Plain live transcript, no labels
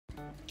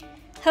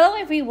Hello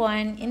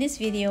everyone! In this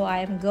video, I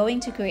am going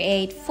to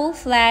create full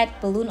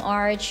flat balloon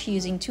arch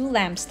using two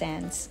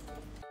lampstands.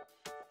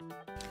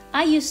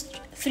 I used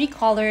three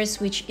colors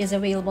which is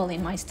available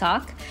in my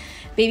stock: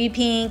 baby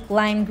pink,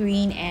 lime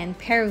green, and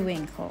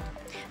periwinkle.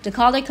 The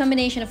color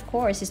combination, of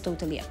course, is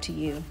totally up to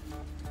you.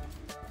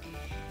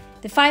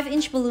 The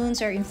 5-inch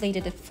balloons are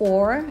inflated at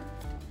 4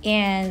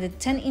 and the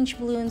 10-inch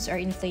balloons are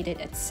inflated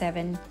at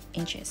 7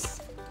 inches.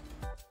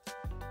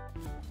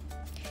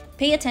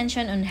 Pay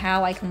attention on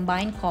how I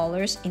combine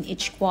colors in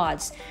each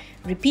quads.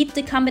 Repeat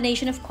the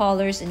combination of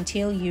colors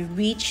until you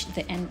reach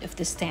the end of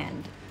the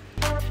stand.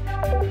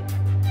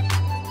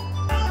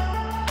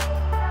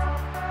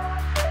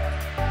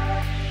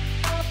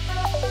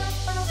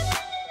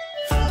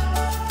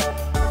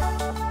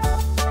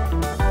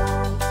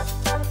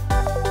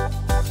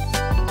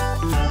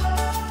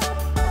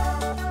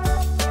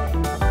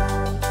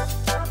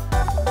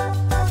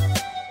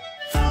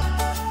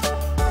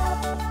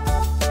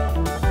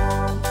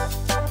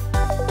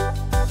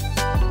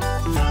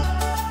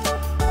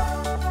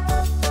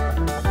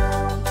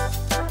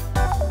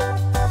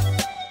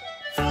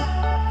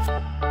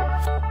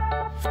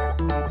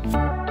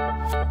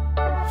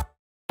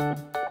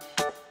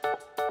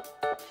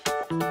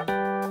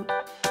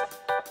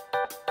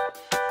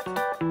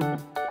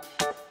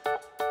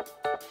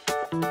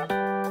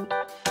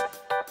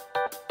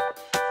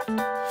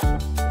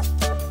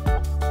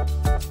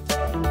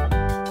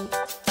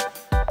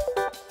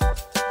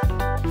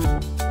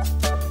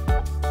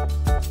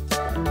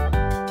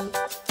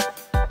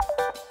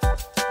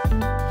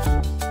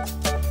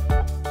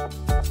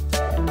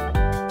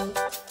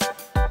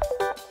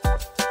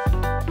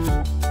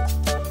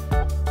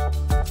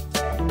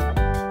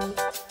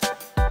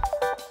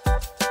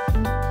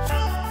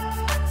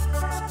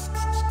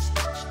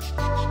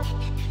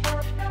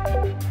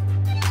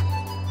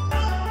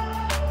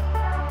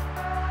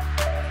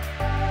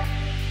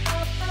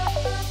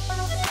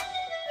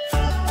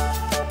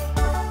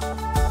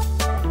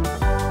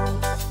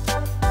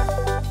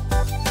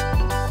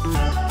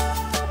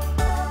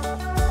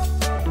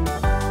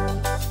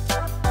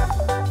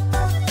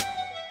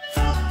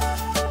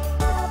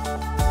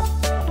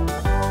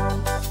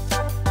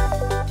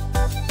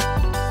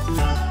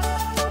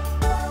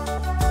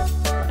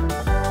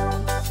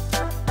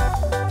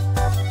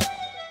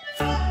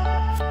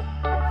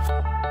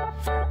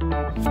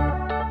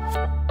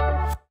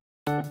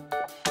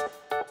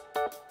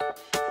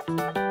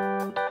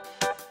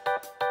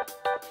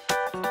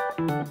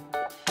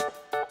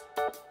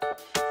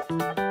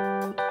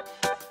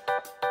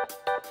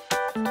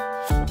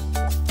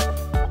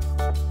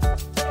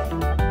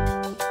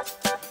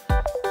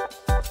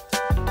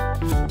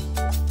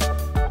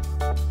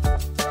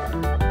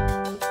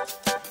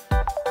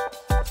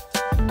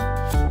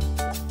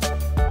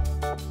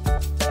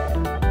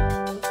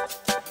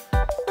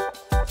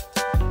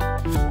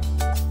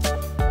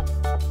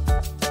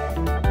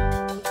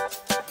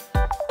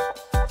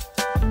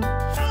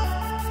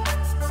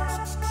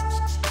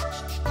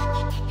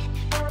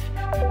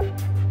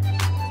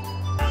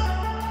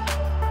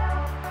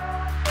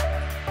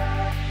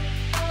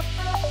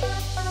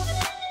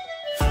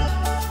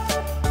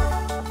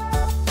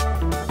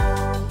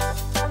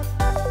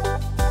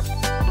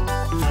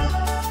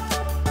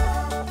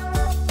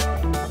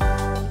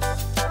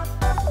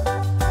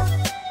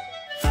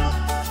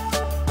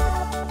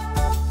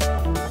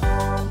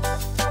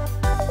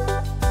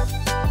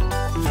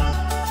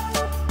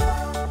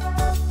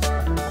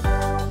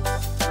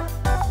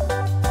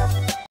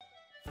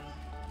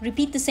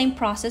 Repeat the same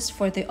process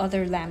for the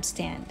other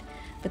lampstand,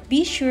 but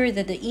be sure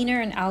that the inner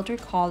and outer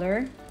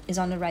color is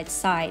on the right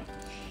side.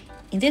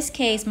 In this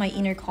case, my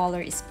inner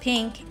color is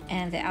pink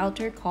and the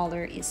outer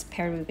color is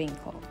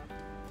periwinkle.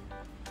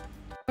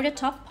 For the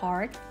top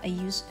part, I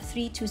used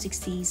 3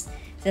 2/16s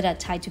that are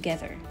tied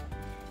together.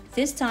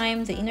 This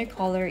time, the inner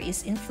color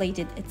is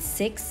inflated at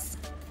 6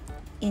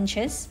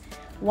 inches,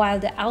 while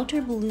the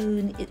outer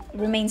balloon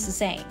remains the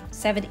same,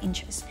 7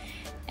 inches,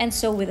 and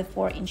so with the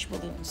 4-inch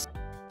balloons.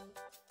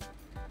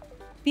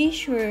 Be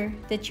sure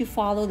that you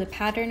follow the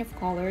pattern of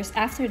colors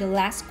after the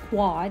last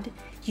quad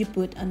you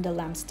put on the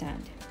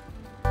lampstand.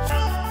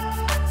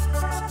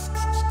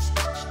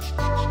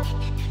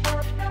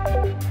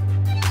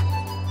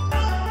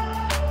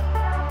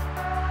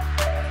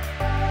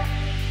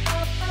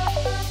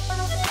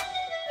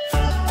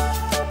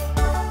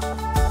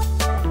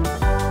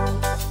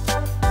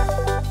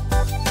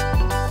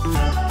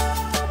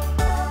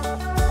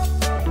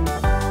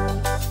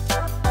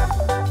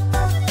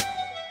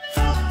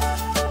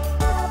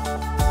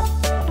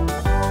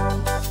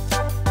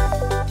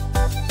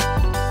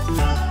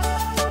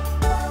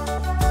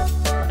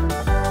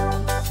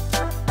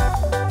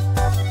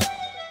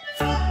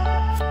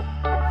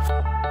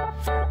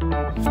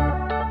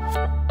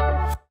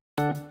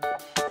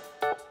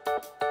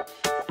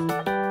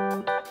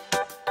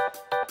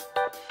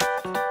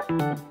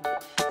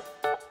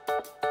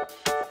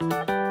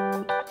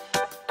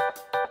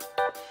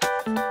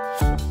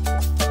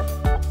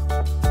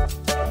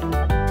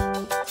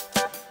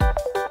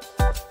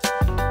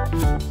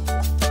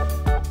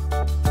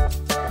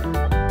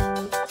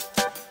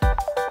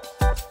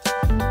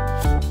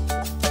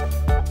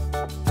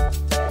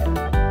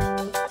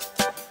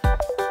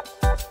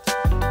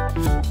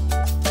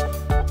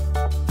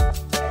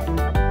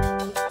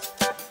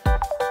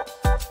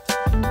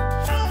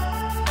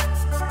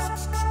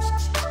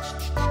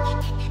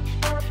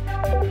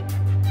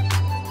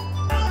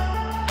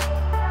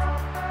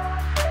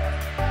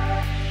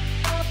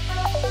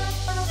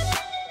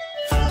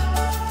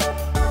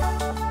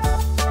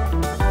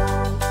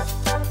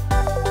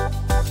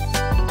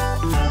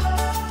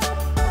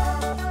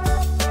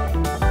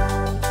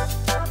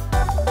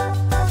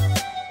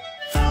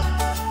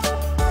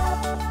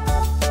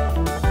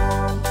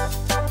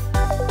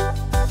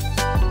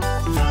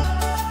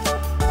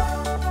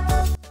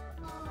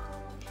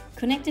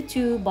 Connect the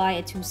two by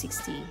a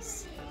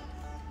 2/16.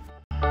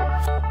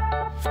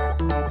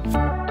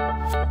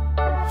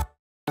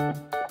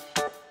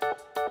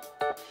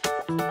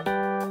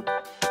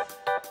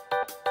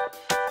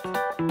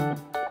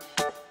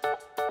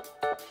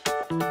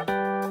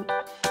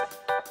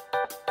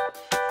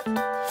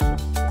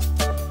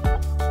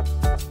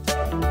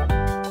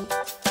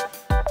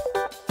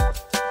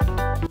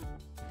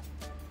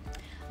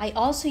 I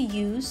also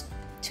used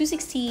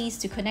 2/16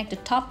 to connect the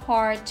top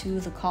part to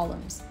the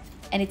columns,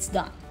 and it's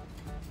done.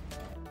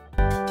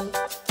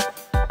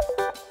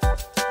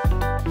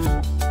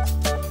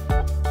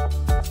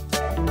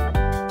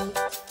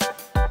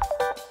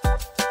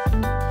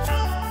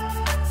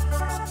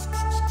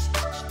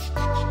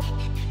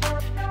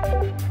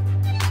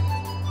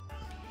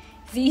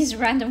 These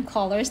random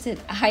colors that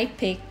I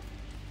picked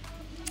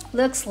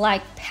looks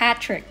like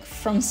Patrick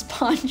from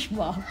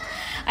SpongeBob.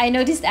 I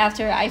noticed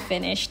after I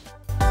finished.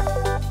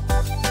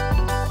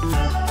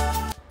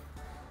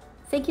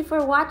 Thank you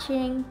for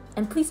watching,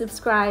 and please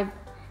subscribe.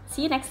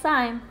 See you next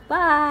time.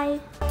 Bye!